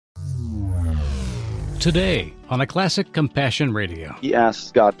Today on A Classic Compassion Radio. He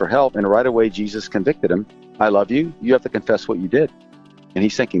asked God for help, and right away Jesus convicted him. I love you. You have to confess what you did. And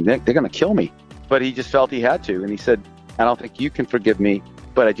he's thinking, they're going to kill me. But he just felt he had to. And he said, I don't think you can forgive me,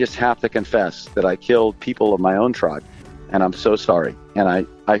 but I just have to confess that I killed people of my own tribe. And I'm so sorry. And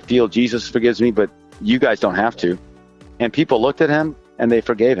I feel Jesus forgives me, but you guys don't have to. And people looked at him and they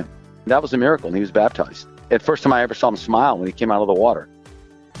forgave him. That was a miracle. And he was baptized. The first time I ever saw him smile when he came out of the water.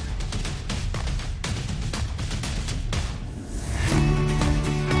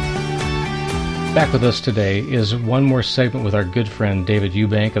 Back with us today is one more segment with our good friend David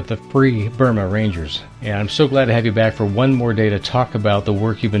Eubank of the Free Burma Rangers. And I'm so glad to have you back for one more day to talk about the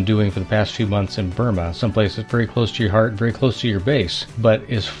work you've been doing for the past few months in Burma, someplace that's very close to your heart, very close to your base, but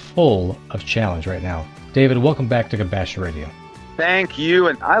is full of challenge right now. David, welcome back to Compassion Radio. Thank you.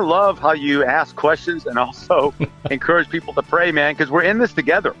 And I love how you ask questions and also encourage people to pray, man, because we're in this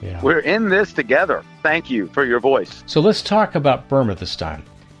together. Yeah. We're in this together. Thank you for your voice. So let's talk about Burma this time.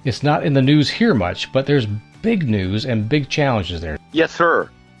 It's not in the news here much, but there's big news and big challenges there. Yes, sir.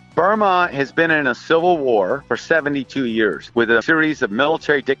 Burma has been in a civil war for 72 years with a series of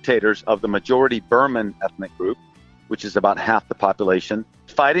military dictators of the majority Burman ethnic group, which is about half the population,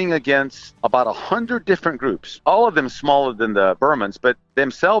 fighting against about 100 different groups, all of them smaller than the Burmans, but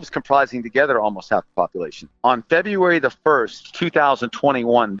themselves comprising together almost half the population. On February the 1st,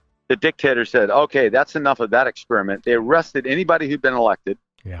 2021, the dictator said, okay, that's enough of that experiment. They arrested anybody who'd been elected.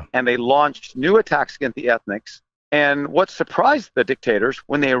 Yeah. And they launched new attacks against the ethnics. And what surprised the dictators,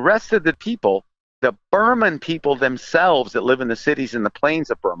 when they arrested the people, the Burman people themselves that live in the cities and the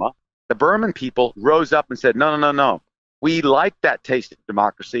plains of Burma, the Burman people rose up and said, no. We like that taste of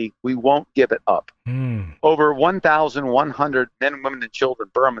democracy. We won't give it up. Over 1,100 men, women, and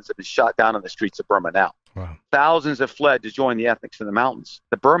children, Burmans, have been shot down in the streets of Burma now. Wow. Thousands have fled to join the ethnics in the mountains.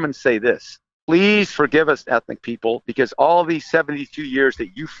 The Burmans say this: please forgive us, ethnic people, because all these 72 years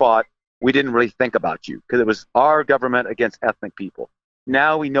that you fought, we didn't really think about you because it was our government against ethnic people.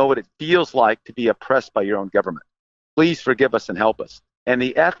 Now we know what it feels like to be oppressed by your own government. Please forgive us and help us. And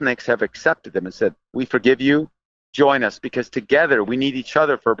the ethnics have accepted them and said, we forgive you. Join us, because together we need each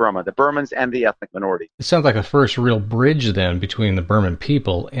other for Burma, the Burmans and the ethnic minority. It sounds like the first real bridge then between the Burman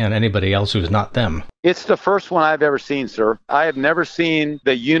people and anybody else who's not them. It's the first one I've ever seen, sir. I have never seen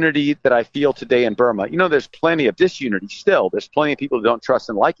the unity that I feel today in Burma. You know, there's plenty of disunity still. There's plenty of people who don't trust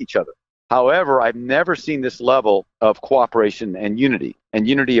and like each other. However, I've never seen this level of cooperation and unity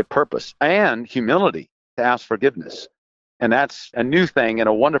of purpose and humility to ask forgiveness. And that's a new thing and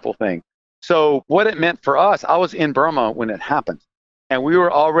a wonderful thing. So what it meant for us, I was in Burma when it happened, and we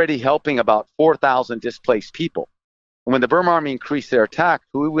were already helping about 4,000 displaced people. And when the Burma army increased their attack,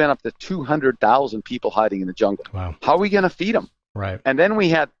 we went up to 200,000 people hiding in the jungle. Wow. How are we going to feed them? Right. And then we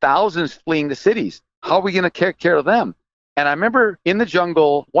had thousands fleeing the cities. How are we going to take care of them? And I remember in the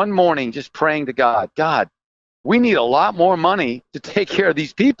jungle one morning just praying to God, we need a lot more money to take care of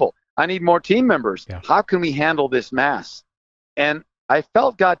these people. I need more team members. Yeah. How can we handle this mass? And I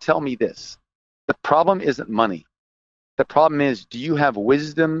felt God tell me this: the problem isn't money. The problem is, do you have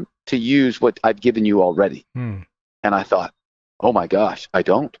wisdom to use what I've given you already? And I thought, oh my gosh, I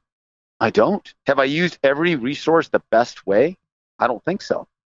don't. Have I used every resource the best way? I don't think so.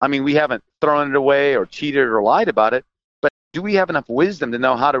 I mean, we haven't thrown it away or cheated or lied about it, but do we have enough wisdom to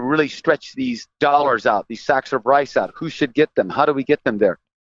know how to really stretch these dollars out, these sacks of rice out? Who should get them? How do we get them there?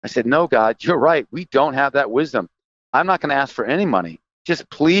 I said, no, God, you're right. We don't have that wisdom. I'm not going to ask for any money. Just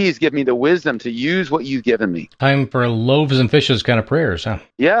please give me the wisdom to use what you've given me. Time for loaves and fishes kind of prayers, huh?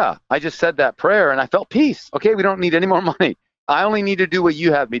 Yeah, I just said that prayer and I felt peace. Okay, we don't need any more money. I only need to do what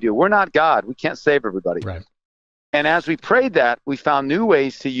you have me do. We're not God. We can't save everybody. Right. And as we prayed that, we found new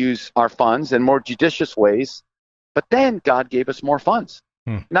ways to use our funds and more judicious ways. But then God gave us more funds.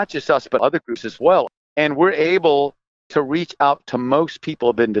 Not just us, but other groups as well. And we're able to reach out to most people who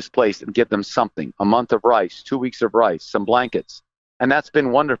have been displaced and give them something: a month of rice, 2 weeks of rice, some blankets. And that's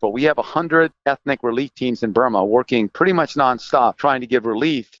been wonderful. We have 100 ethnic relief teams in Burma working pretty much nonstop, trying to give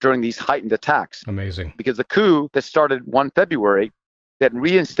relief during these heightened attacks. Amazing. Because the coup that started 1 February, that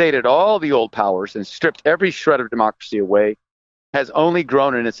reinstated all the old powers and stripped every shred of democracy away, has only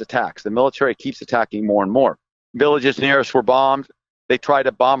grown in its attacks. The military keeps attacking more and more. Villages near us were bombed. They tried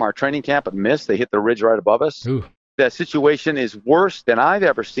to bomb our training camp, but missed. They hit the ridge right above us. Ooh. The situation is worse than I've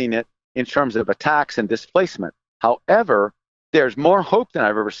ever seen it in terms of attacks and displacement. However, there's more hope than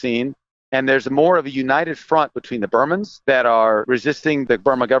I've ever seen, and there's more of a united front between the Burmans that are resisting the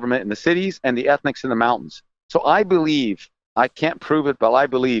Burma government in the cities and the ethnics in the mountains. So I believe, I can't prove it, but I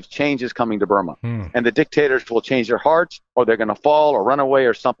believe change is coming to Burma. And the dictators will change their hearts, or they're going to fall or run away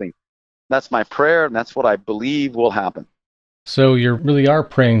or something. That's my prayer, and that's what I believe will happen. So you really are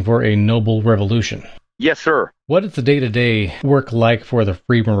praying for a noble revolution. Yes, sir. What is the day-to-day work like for the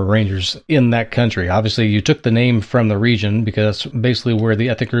Free Burma Rangers in that country? Obviously, you took the name from the region because that's basically where the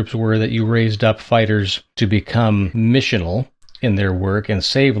ethnic groups were that you raised up fighters to become missional in their work and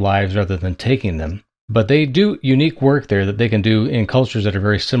save lives rather than taking them. But they do unique work there that they can do in cultures that are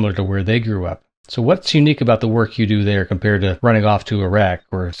very similar to where they grew up. So what's unique about the work you do there compared to running off to Iraq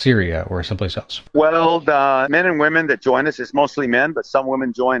or Syria or someplace else? Well, the men and women that join us, it's mostly men, but some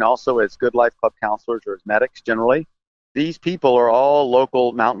women join also as Good Life Club counselors or as medics generally. These people are all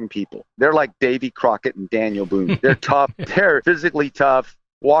local mountain people. They're like Davy Crockett and Daniel Boone. They're tough. They're physically tough,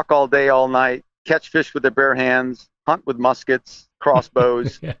 walk all day, all night, catch fish with their bare hands, hunt with muskets,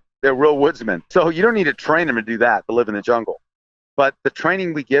 crossbows. Yeah. They're real woodsmen. So you don't need to train them to do that, to live in the jungle. But the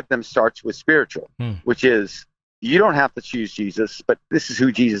training we give them starts with spiritual, which is you don't have to choose Jesus, but this is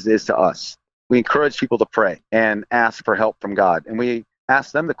who Jesus is to us. We encourage people to pray and ask for help from God. And we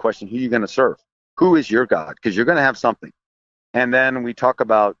ask them the question, who are you going to serve? Who is your God? Because you're going to have something. And then we talk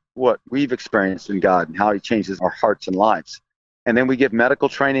about what we've experienced in God and how he changes our hearts and lives. And then we give medical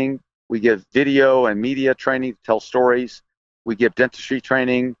training. We give video and media training to tell stories. We give dentistry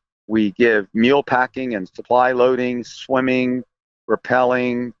training. We give meal packing and supply loading, swimming,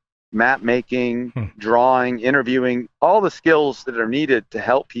 rappelling, map making, drawing, interviewing, all the skills that are needed to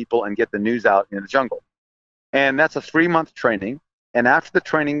help people and get the news out in the jungle. And that's a 3-month training. And after the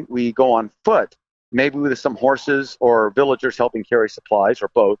training, we go on foot, maybe with some horses or villagers helping carry supplies or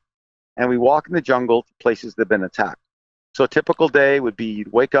both. And we walk in the jungle to places that have been attacked. So a typical day would be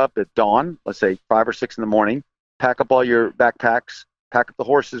you'd wake up at dawn, let's say 5 or 6 in the morning, pack up all your backpacks, pack up the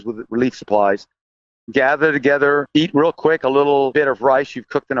horses with relief supplies, gather together, eat real quick a little bit of rice you've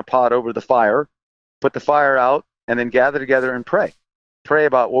cooked in a pot over the fire, put the fire out, and then gather together and pray. Pray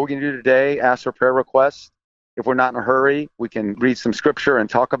about what we're going to do today, ask for prayer requests. If we're not in a hurry, we can read some scripture and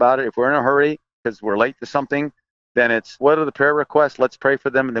talk about it. If we're in a hurry because we're late to something, then it's what are the prayer requests? Let's pray for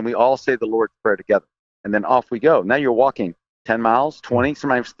them. And then we all say the Lord's Prayer together. And then off we go. Now you're walking 10 miles, 20,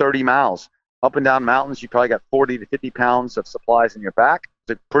 sometimes 30 miles. Up and down mountains, you probably got 40 to 50 pounds of supplies in your back.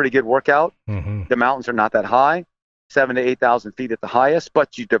 It's a pretty good workout. The mountains are not that high, 7,000 to 8,000 feet at the highest,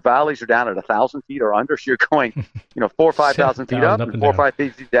 but the valleys are down at 1,000 feet or under. So you're going, 4,000 or 5,000 feet up and 4,000 or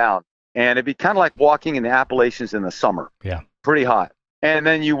 5,000 feet down. And it'd be kind of like walking in the Appalachians in the summer. Yeah. Pretty hot. And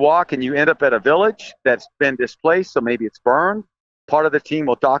then you walk and you end up at a village that's been displaced. So maybe it's burned. Part of the team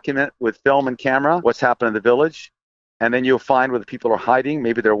will document with film and camera what's happened in the village. And then you'll find where the people are hiding.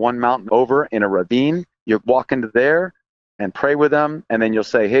 Maybe they're one mountain over in a ravine. You walk into there and pray with them. And then you'll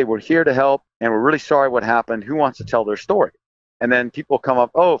say, hey, we're here to help. And we're really sorry what happened. Who wants to tell their story? And then people come up,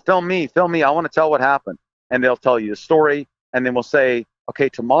 oh, film me. I want to tell what happened. And they'll tell you the story. And then we'll say, okay,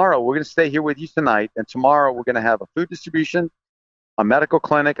 tomorrow we're going to stay here with you tonight. And tomorrow we're going to have a food distribution, a medical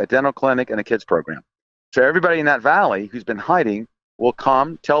clinic, a dental clinic, and a kids program. So everybody in that valley who's been hiding will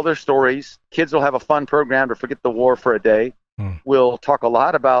come, tell their stories. Kids will have a fun program to forget the war for a day. We'll talk a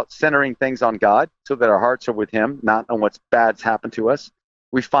lot about centering things on God so that our hearts are with him, not on what's bad's happened to us.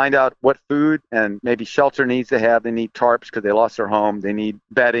 We find out what food and maybe shelter needs they have. They need tarps because they lost their home. They need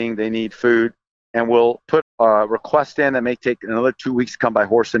bedding. They need food. And we'll put a request in that may take another 2 weeks to come by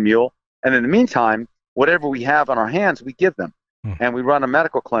horse and mule. And in the meantime, whatever we have on our hands, we give them. And we run a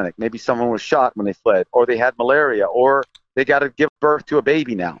medical clinic. Maybe someone was shot when they fled, or they had malaria, or they got to give birth to a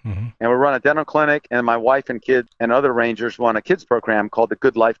baby now. And we run a dental clinic, and my wife and kids and other rangers run a kids program called the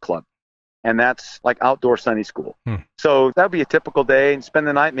Good Life Club. And that's like outdoor Sunday school. So that would be a typical day, and spend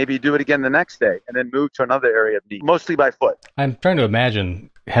the night, maybe do it again the next day, and then move to another area of need, mostly by foot. I'm trying to imagine,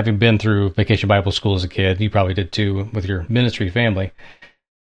 having been through Vacation Bible School as a kid, you probably did too with your ministry family,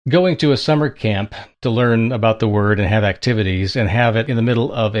 going to a summer camp to learn about the Word and have activities and have it in the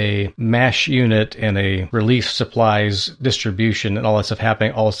middle of a MASH unit and a relief supplies distribution and all that stuff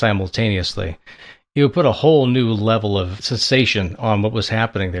happening all simultaneously. It would put a whole new level of sensation on what was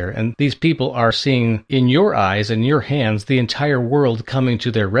happening there. And these people are seeing in your eyes and your hands the entire world coming to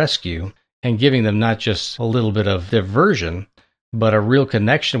their rescue and giving them not just a little bit of diversion, but a real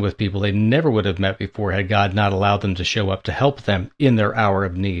connection with people they never would have met before had God not allowed them to show up to help them in their hour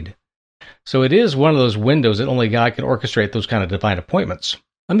of need. So it is one of those windows that only God can orchestrate those kind of divine appointments.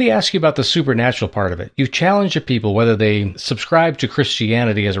 Let me ask you about the supernatural part of it. You challenge the people, whether they subscribe to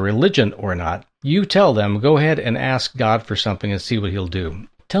Christianity as a religion or not. You tell them, go ahead and ask God for something and see what he'll do.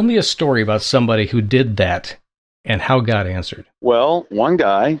 Tell me a story about somebody who did that and how God answered. Well, one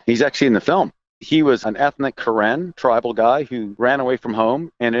guy, he's actually in the film. He was an ethnic Karen, tribal guy who ran away from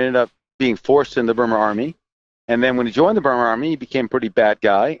home and ended up being forced in the Burma army. And then when he joined the Burma Army, he became a pretty bad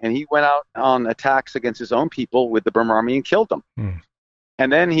guy, and he went out on attacks against his own people with the Burma Army and killed them.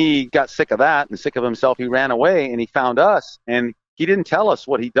 And then he got sick of that and sick of himself. He ran away, and he found us, and he didn't tell us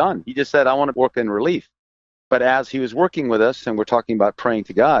what he'd done. He just said, I want to work in relief. But as he was working with us, and we're talking about praying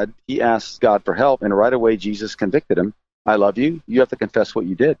to God, he asked God for help, and right away Jesus convicted him. I love you. You have to confess what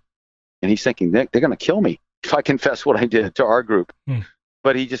you did. And he's thinking, they're going to kill me if I confess what I did to our group.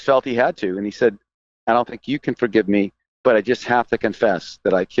 But he just felt he had to. And he said, I don't think you can forgive me, but I just have to confess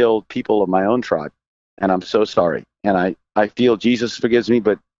that I killed people of my own tribe, and I'm so sorry. And I feel Jesus forgives me,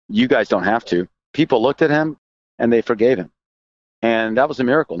 but you guys don't have to. People looked at him, and they forgave him. And that was a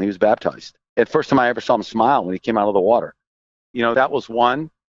miracle, and he was baptized. At first time I ever saw him smile when he came out of the water. You know, that was one.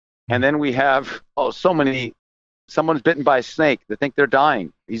 And then we have, so many. Someone's bitten by a snake. They think they're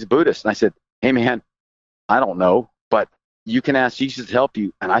dying. He's a Buddhist. And I said, hey, man, I don't know, but you can ask Jesus to help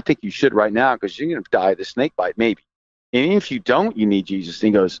you, and I think you should right now because you're going to die of the snake bite, maybe. And if you don't, you need Jesus. And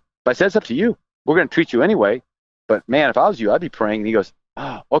he goes, but I said, it's up to you. We're going to treat you anyway. But, man, if I was you, I'd be praying. And he goes,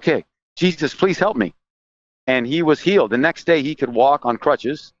 okay, Jesus, please help me. And he was healed. The next day he could walk on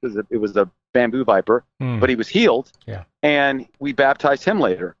crutches because it was a bamboo viper, but he was healed. Yeah. And we baptized him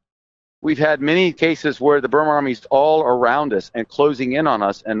later. We've had many cases where the Burma Army's all around us and closing in on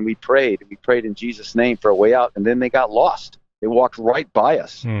us, and we prayed. We prayed in Jesus' name for a way out, and then they got lost. They walked right by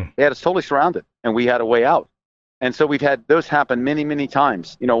us. They had us totally surrounded, and we had a way out. And so we've had those happen many, many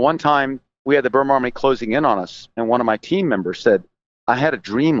times. You know, one time we had the Burma Army closing in on us, and one of my team members said, I had a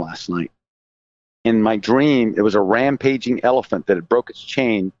dream last night. In my dream, it was a rampaging elephant that had broke its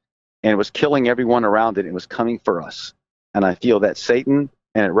chain, and it was killing everyone around it. It was coming for us. And I feel that Satan,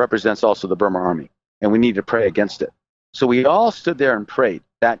 and it represents also the Burma Army, and we need to pray against it. So we all stood there and prayed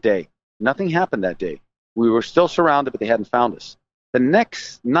that day. Nothing happened that day. We were still surrounded, but they hadn't found us. The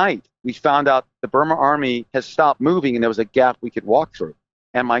next night, we found out the Burma Army has stopped moving, and there was a gap we could walk through.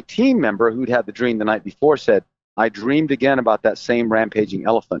 And my team member, who'd had the dream the night before, said, I dreamed again about that same rampaging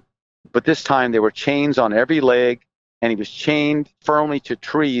elephant. But this time, there were chains on every leg, and he was chained firmly to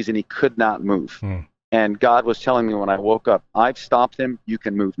trees, and he could not move. And God was telling me when I woke up, I've stopped him, you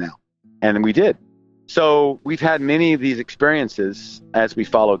can move now. And we did. So we've had many of these experiences as we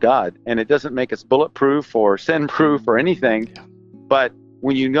follow God, and it doesn't make us bulletproof or sin-proof or anything. But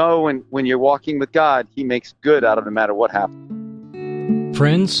when you know and when you're walking with God, he makes good out of no matter what happens.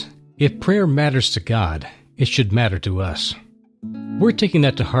 Friends, if prayer matters to God, it should matter to us. We're taking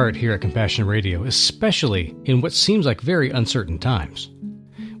that to heart here at Compassion Radio, especially in what seems like very uncertain times.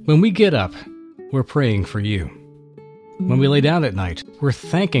 When we get up, we're praying for you. When we lay down at night, we're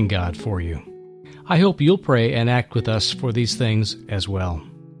thanking God for you. I hope you'll pray and act with us for these things as well.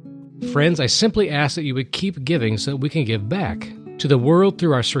 Friends, I simply ask that you would keep giving so that we can give back to the world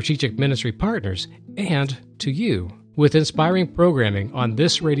through our strategic ministry partners and to you with inspiring programming on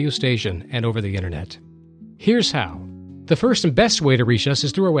this radio station and over the internet. Here's how. The first and best way to reach us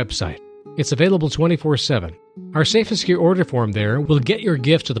is through our website. It's available 24/7. Our safe and secure order form there will get your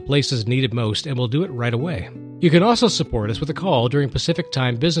gift to the places needed most, and we'll do it right away. You can also support us with a call during Pacific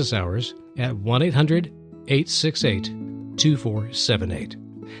Time business hours at 1-800-868-2478.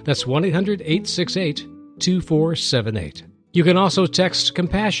 That's 1-800-868-2478. You can also text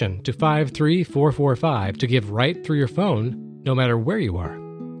Compassion to 53445 to give right through your phone, no matter where you are.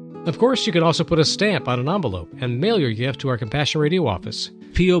 Of course, you can also put a stamp on an envelope and mail your gift to our Compassion Radio office.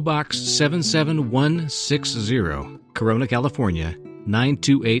 P.O. Box 77160, Corona, California,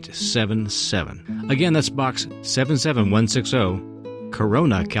 92877. Again, that's Box 77160,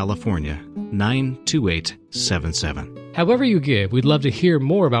 Corona, California, 92877. However you give, we'd love to hear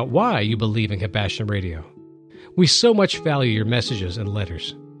more about why you believe in Compassion Radio. We so much value your messages and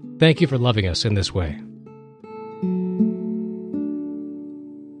letters. Thank you for loving us in this way.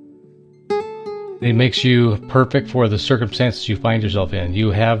 It makes you perfect for the circumstances you find yourself in. You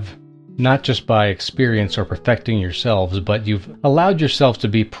have, not just by experience or perfecting yourselves, but you've allowed yourself to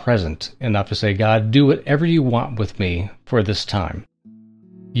be present enough to say, God, do whatever you want with me for this time.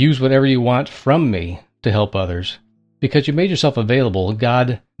 Use whatever you want from me to help others. Because you made yourself available,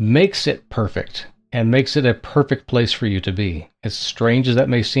 God makes it perfect and makes it a perfect place for you to be. As strange as that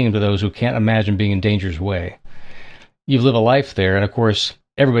may seem to those who can't imagine being in danger's way. You live a life there, and of course,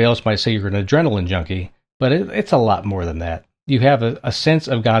 everybody else might say you're an adrenaline junkie, but it's a lot more than that. You have a sense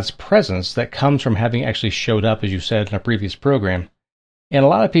of God's presence that comes from having actually showed up, as you said in a previous program. And a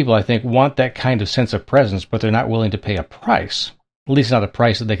lot of people, I think, want that kind of sense of presence, but they're not willing to pay a price, at least not a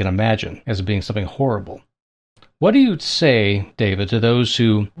price that they can imagine as being something horrible. What do you say, David, to those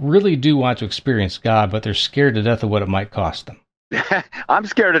who really do want to experience God, but they're scared to death of what it might cost them? I'm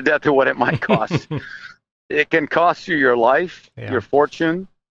scared to death of what it might cost. It can cost you your life, Yeah. your fortune,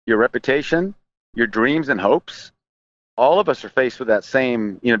 your reputation, your dreams and hopes. All of us are faced with that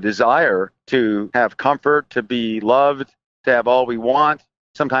same, desire to have comfort, to be loved, to have all we want.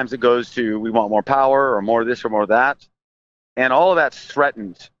 Sometimes it goes to we want more power or more this or more that. And all of that's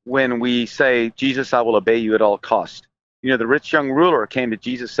threatened when we say, Jesus, I will obey you at all costs. The rich young ruler came to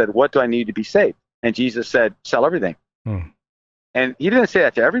Jesus, said, what do I need to be saved? And Jesus said, sell everything. And he didn't say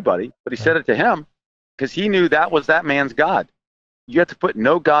that to everybody, but he said it to him because he knew that was that man's God. You have to put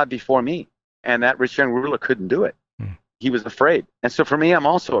no God before me. And that rich young ruler couldn't do it. He was afraid. And so for me, I'm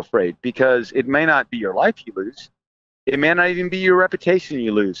also afraid because it may not be your life you lose. It may not even be your reputation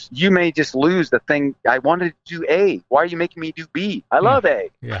you lose. You may just lose the thing. I wanted to do A. Why are you making me do B? I love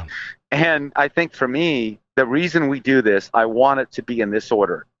A. Yeah. And I think for me, the reason we do this, I want it to be in this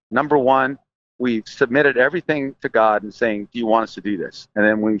order. Number one, we've submitted everything to God and saying, do you want us to do this? And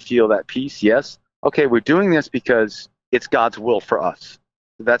then when we feel that peace, yes. Okay, we're doing this because it's God's will for us.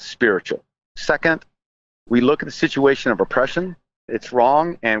 That's spiritual. Second, we look at the situation of oppression. It's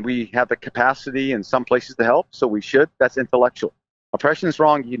wrong, and we have the capacity in some places to help, so we should. That's intellectual. Oppression is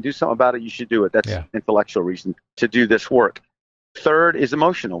wrong. You can do something about it. You should do it. That's intellectual reason to do this work. Third is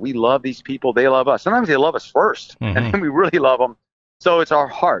emotional. We love these people. They love us. Sometimes they love us first, and then we really love them. So it's our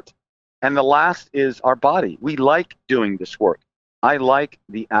heart. And the last is our body. We like doing this work. I like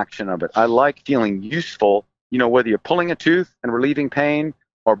the action of it. I like feeling useful, whether you're pulling a tooth and relieving pain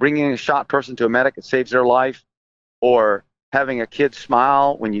or bringing a shot person to a medic that saves their life or having a kid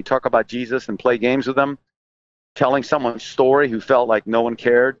smile when you talk about Jesus and play games with them, telling someone's story who felt like no one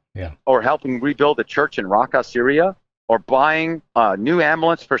cared, or helping rebuild a church in Raqqa, Syria, or buying a new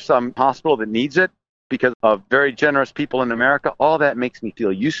ambulance for some hospital that needs it because of very generous people in America. All that makes me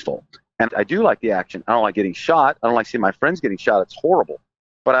feel useful. And I do like the action. I don't like getting shot. I don't like seeing my friends getting shot. It's horrible.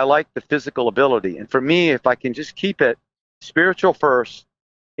 But I like the physical ability. And for me, if I can just keep it spiritual first,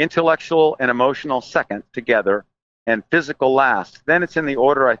 intellectual and emotional second together, and physical last, then it's in the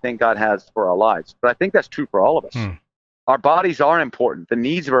order I think God has for our lives. But I think that's true for all of us. Our bodies are important. The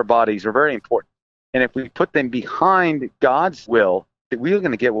needs of our bodies are very important. And if we put them behind God's will, we're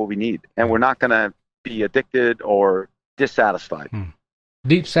going to get what we need. And we're not going to be addicted or dissatisfied.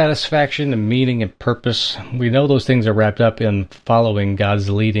 Deep satisfaction and meaning and purpose. We know those things are wrapped up in following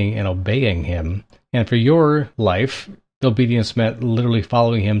God's leading and obeying Him. And for your life, the obedience meant literally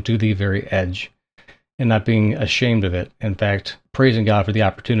following Him to the very edge and not being ashamed of it. In fact, praising God for the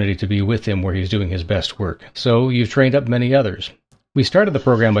opportunity to be with Him where He's doing His best work. So you've trained up many others. We started the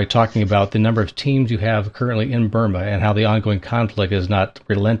program by talking about the number of teams you have currently in Burma and how the ongoing conflict is not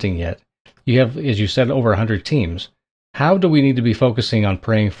relenting yet. You have, as you said, over 100 teams. How do we need to be focusing on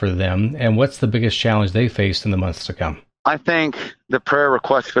praying for them, and what's the biggest challenge they face in the months to come? I think the prayer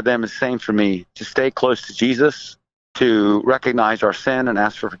request for them is the same for me, to stay close to Jesus, to recognize our sin and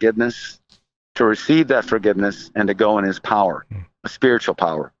ask for forgiveness, to receive that forgiveness, and to go in His power, a spiritual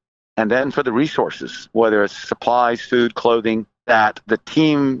power. And then for the resources, whether it's supplies, food, clothing, that the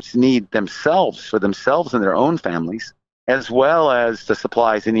teams need themselves, for themselves and their own families, as well as the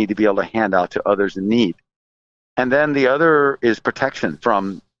supplies they need to be able to hand out to others in need. And then the other is protection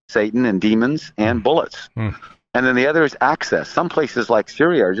from Satan and demons and bullets. And then the other is access. Some places like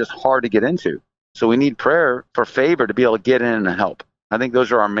Syria are just hard to get into. So we need prayer for favor to be able to get in and help. I think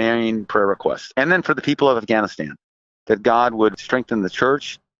those are our main prayer requests. And then for the people of Afghanistan, that God would strengthen the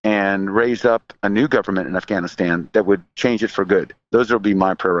church and raise up a new government in Afghanistan that would change it for good. Those will be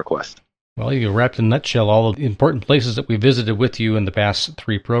my prayer requests. Well, you wrapped in a nutshell all the important places that we visited with you in the past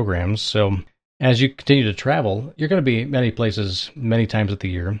 3 programs. So as you continue to travel, you're going to be many places many times of the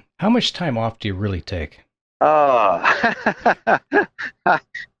year. How much time off do you really take?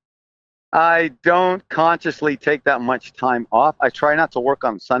 I don't consciously take that much time off. I try not to work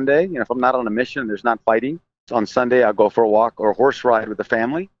on Sunday. If I'm not on a mission and there's not fighting, on Sunday I'll go for a walk or a horse ride with the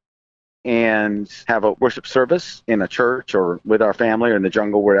family and have a worship service in a church or with our family or in the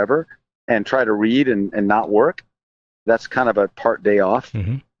jungle, wherever, and try to read and not work. That's kind of a part day off.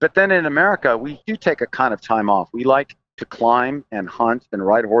 But then in America, we do take a kind of time off. We like to climb and hunt and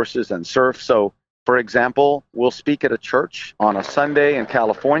ride horses and surf. So, for example, we'll speak at a church on a Sunday in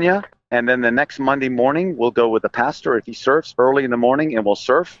California, and then the next Monday morning, we'll go with the pastor if he surfs early in the morning, and we'll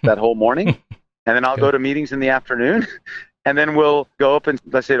surf that whole morning. And then I'll go to meetings in the afternoon. And then we'll go up and,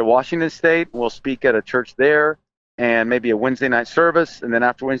 let's say, to Washington State. We'll speak at a church there and maybe a Wednesday night service. And then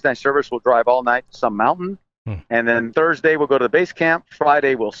after Wednesday night service, we'll drive all night to some mountain. And then Thursday, we'll go to the base camp.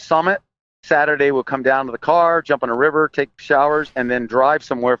 Friday, we'll summit. Saturday, we'll come down to the car, jump in a river, take showers, and then drive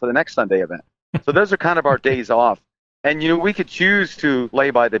somewhere for the next Sunday event. So those are kind of our days off. And, we could choose to lay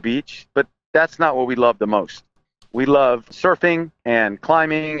by the beach, but That's not what we love the most. We love surfing and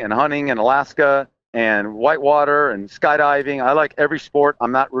climbing and hunting in Alaska and whitewater and skydiving. I like every sport.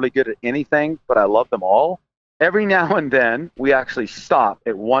 I'm not really good at anything, but I love them all. Every now and then, we actually stop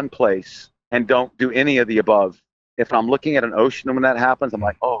at one place and don't do any of the above. If I'm looking at an ocean when that happens, I'm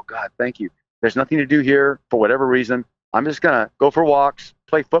like, oh, God, thank you. There's nothing to do here for whatever reason. I'm just going to go for walks,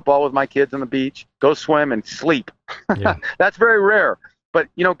 play football with my kids on the beach, go swim, and sleep. Yeah. That's very rare. But,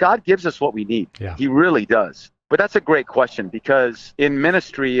 God gives us what we need. Yeah. He really does. But that's a great question, because in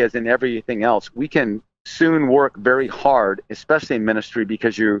ministry, as in everything else, we can soon work very hard, especially in ministry,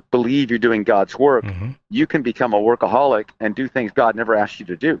 because you believe you're doing God's work. Mm-hmm. You can become a workaholic and do things God never asked you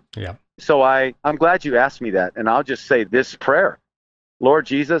to do. Yeah. So I'm glad you asked me that. And I'll just say this prayer. Lord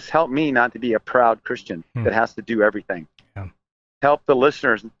Jesus, help me not to be a proud Christian that has to do everything. Yeah. Help the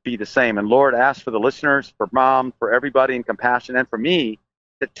listeners be the same. And Lord, ask for the listeners, for Mom, for everybody in compassion, and for me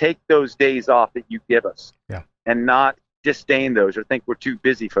to take those days off that you give us and not disdain those or think we're too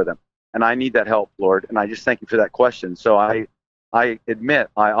busy for them. And I need that help, Lord. And I just thank you for that question. So I admit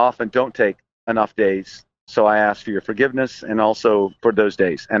I often don't take enough days. So I ask for your forgiveness and also for those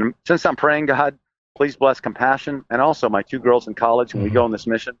days. And since I'm praying, God, please bless Compassion and also my 2 girls in college when we go on this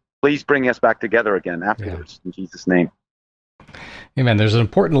mission. Please bring us back together again afterwards. In Jesus' name. Amen. There's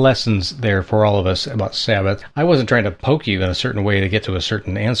important lessons there for all of us about Sabbath. I wasn't trying to poke you in a certain way to get to a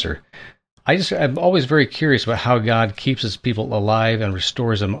certain answer. I'm always very curious about how God keeps his people alive and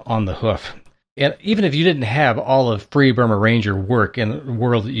restores them on the hoof. And even if you didn't have all of Free Burma Ranger work in the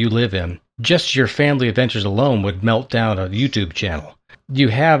world that you live in, just your family adventures alone would melt down a YouTube channel. You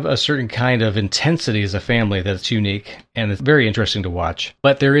have a certain kind of intensity as a family that's unique, and it's very interesting to watch.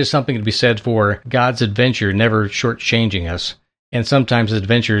 But there is something to be said for God's adventure never shortchanging us. And sometimes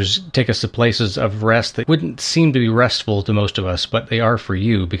adventures take us to places of rest that wouldn't seem to be restful to most of us, but they are for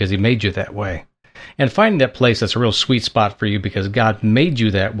you because he made you that way. And finding that place that's a real sweet spot for you because God made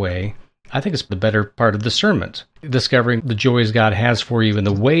you that way, I think it's the better part of discernment. Discovering the joys God has for you in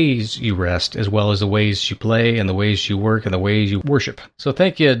the ways you rest, as well as the ways you play and the ways you work and the ways you worship. So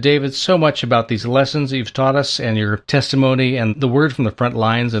thank you, David, so much about these lessons that you've taught us and your testimony and the word from the front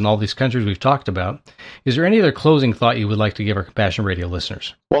lines in all these countries we've talked about. Is there any other closing thought you would like to give our Compassion Radio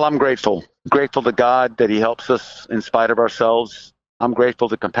listeners? Well, I'm grateful. Grateful to God that he helps us in spite of ourselves. I'm grateful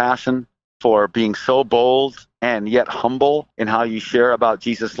to Compassion for being so bold and yet humble in how you share about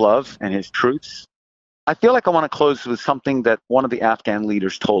Jesus' love and his truths. I feel like I want to close with something that one of the Afghan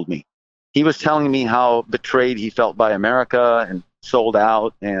leaders told me. He was telling me how betrayed he felt by America and sold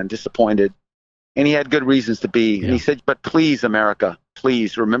out and disappointed. And he had good reasons to be. Yeah. And he said, but please, America,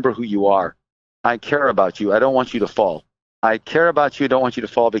 please remember who you are. I care about you. I don't want you to fall. I care about you. I don't want you to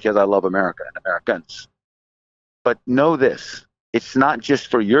fall because I love America and Americans. But know this, it's not just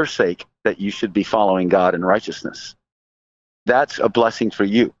for your sake that you should be following God in righteousness. That's a blessing for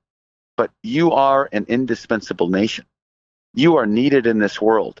you. But you are an indispensable nation. You are needed in this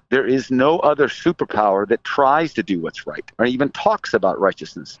world. There is no other superpower that tries to do what's right or even talks about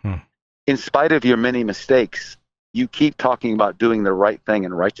righteousness. In spite of your many mistakes, you keep talking about doing the right thing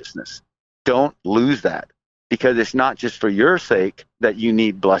in righteousness. Don't lose that, because it's not just for your sake that you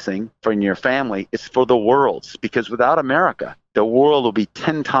need blessing from your family. It's for the world's, because without America, the world will be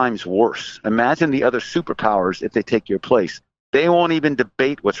 10 times worse. Imagine the other superpowers if they take your place. They won't even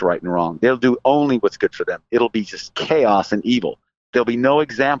debate what's right and wrong. They'll do only what's good for them. It'll be just chaos and evil. There'll be no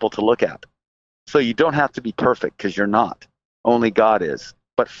example to look at. So you don't have to be perfect, because you're not. Only God is.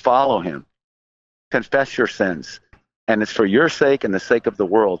 But follow him. Confess your sins. And it's for your sake and the sake of the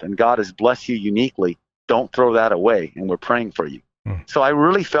world. And God has blessed you uniquely. Don't throw that away. And we're praying for you. So I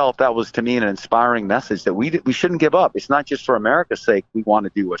really felt that was, to me, an inspiring message that we shouldn't give up. It's not just for America's sake we want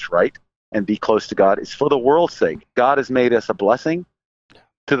to do what's right and be close to God. It's for the world's sake. God has made us a blessing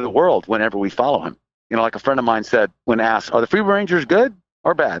to the world whenever we follow him. Like a friend of mine said when asked, are the Free Burma Rangers good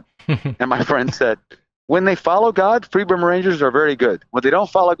or bad? And my friend said, when they follow God, Free Burma Rangers are very good. When they don't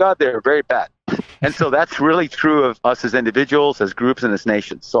follow God, they're very bad. And so that's really true of us as individuals, as groups, and as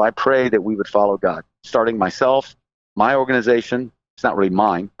nations. So I pray that we would follow God, starting myself, my organization. It's not really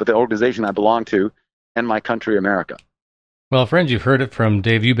mine, but the organization I belong to, and my country, America. Well, friends, you've heard it from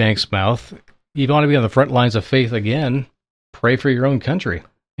Dave Eubank's mouth. If you want to be on the front lines of faith again, pray for your own country.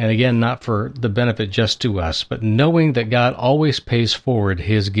 And again, not for the benefit just to us, but knowing that God always pays forward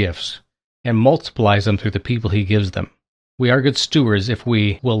his gifts and multiplies them through the people he gives them. We are good stewards if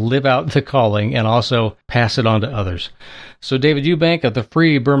we will live out the calling and also pass it on to others. So David Eubank of the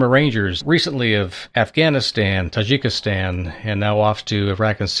Free Burma Rangers, recently of Afghanistan, Tajikistan, and now off to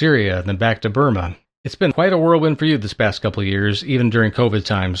Iraq and Syria, and then back to Burma. It's been quite a whirlwind for you this past couple of years, even during COVID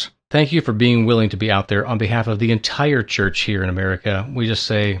times. Thank you for being willing to be out there on behalf of the entire church here in America. We just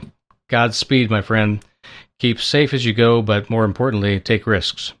say, Godspeed, my friend. Keep safe as you go, but more importantly, take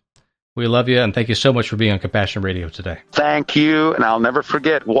risks. We love you, and thank you so much for being on Compassion Radio today. Thank you, and I'll never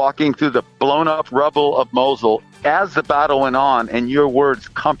forget walking through the blown-up rubble of Mosul as the battle went on, and your words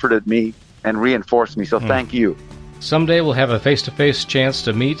comforted me and reinforced me, so thank you. Someday we'll have a face-to-face chance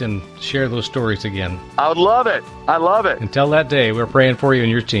to meet and share those stories again. I would love it. I love it. Until that day, we're praying for you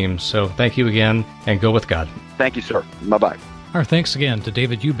and your team. So thank you again, and go with God. Thank you, sir. Bye-bye. Our thanks again to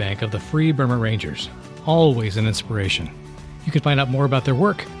David Eubank of the Free Burma Rangers. Always an inspiration. You can find out more about their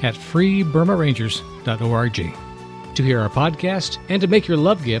work at freeburmarangers.org. To hear our podcast and to make your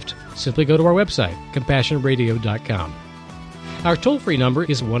love gift, simply go to our website, compassionradio.com. Our toll-free number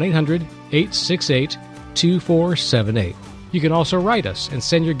is 1-800-868-2478. You can also write us and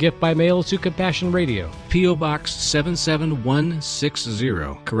send your gift by mail to Compassion Radio, P.O. Box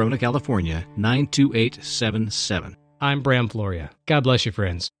 77160, Corona, California, 92877. I'm Bram Floria. God bless you, friends.